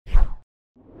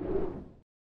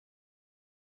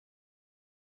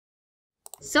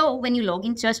So when you log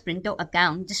into your Sprinto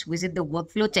account, just visit the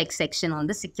workflow check section on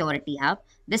the security hub.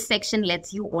 This section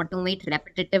lets you automate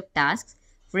repetitive tasks.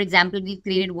 For example, we've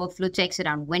created workflow checks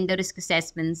around vendor risk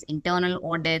assessments, internal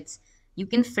audits. You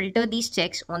can filter these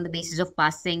checks on the basis of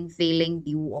passing, failing,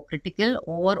 due, or critical,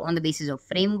 or on the basis of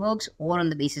frameworks, or on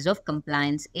the basis of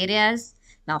compliance areas.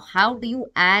 Now, how do you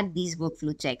add these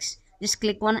workflow checks? Just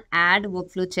click on add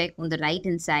workflow check on the right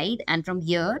hand side, and from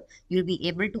here, you'll be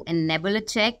able to enable a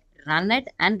check, run it,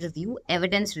 and review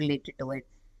evidence related to it.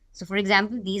 So for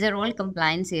example, these are all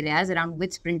compliance areas around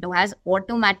which Sprinto has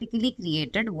automatically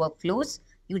created workflows.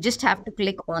 You just have to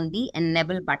click on the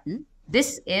enable button.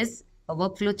 This is a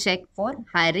workflow check for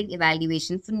hiring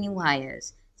evaluation for new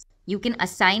hires. You can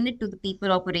assign it to the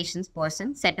people operations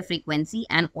person, set a frequency,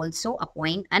 and also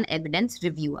appoint an evidence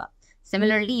reviewer.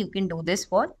 Similarly, you can do this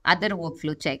for other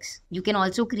workflow checks. You can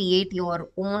also create your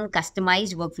own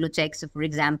customized workflow checks. So for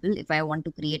example, if I want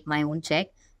to create my own check,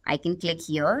 I can click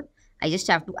here. I just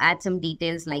have to add some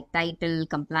details like title,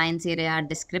 compliance area,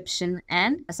 description,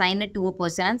 and assign it to a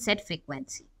person and set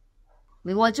frequency.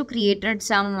 We've also created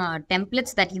some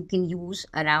templates that you can use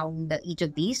around each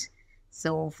of these.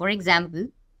 So for example,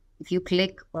 if you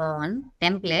click on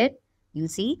template, you'll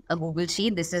see a Google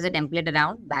Sheet. This is a template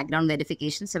around background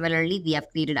verification. Similarly, we have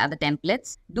created other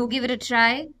templates. Do give it a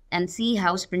try and see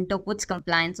how Sprinto puts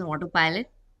compliance on autopilot.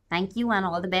 Thank you and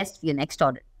all the best for your next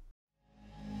audit.